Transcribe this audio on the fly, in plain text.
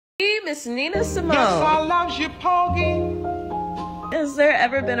Miss Nina Simone. Yes, I love you, Porgy. Has there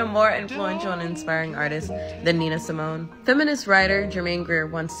ever been a more influential and inspiring artist than Nina Simone? Feminist writer Germaine Greer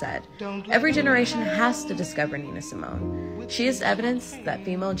once said, "Every generation has to discover Nina Simone. She is evidence that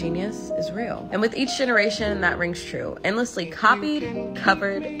female genius is real." And with each generation, that rings true. Endlessly copied,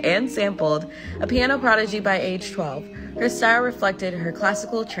 covered, and sampled, a piano prodigy by age 12, her style reflected her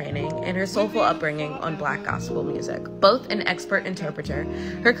classical training and her soulful upbringing on Black gospel music. Both an expert interpreter,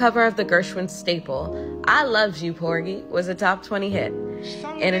 her cover of the Gershwin staple, "I Loves You, Porgy," was a top 20 hit.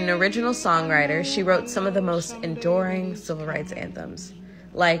 And an original songwriter, she wrote some of the most enduring civil rights anthems,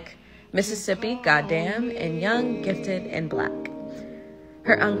 like Mississippi Goddam and Young, Gifted, and Black.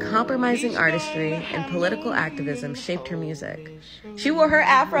 Her uncompromising artistry and political activism shaped her music. She wore her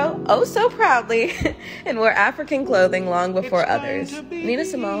afro oh so proudly and wore African clothing long before others. Nina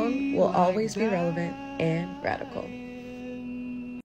Simone will always be relevant and radical.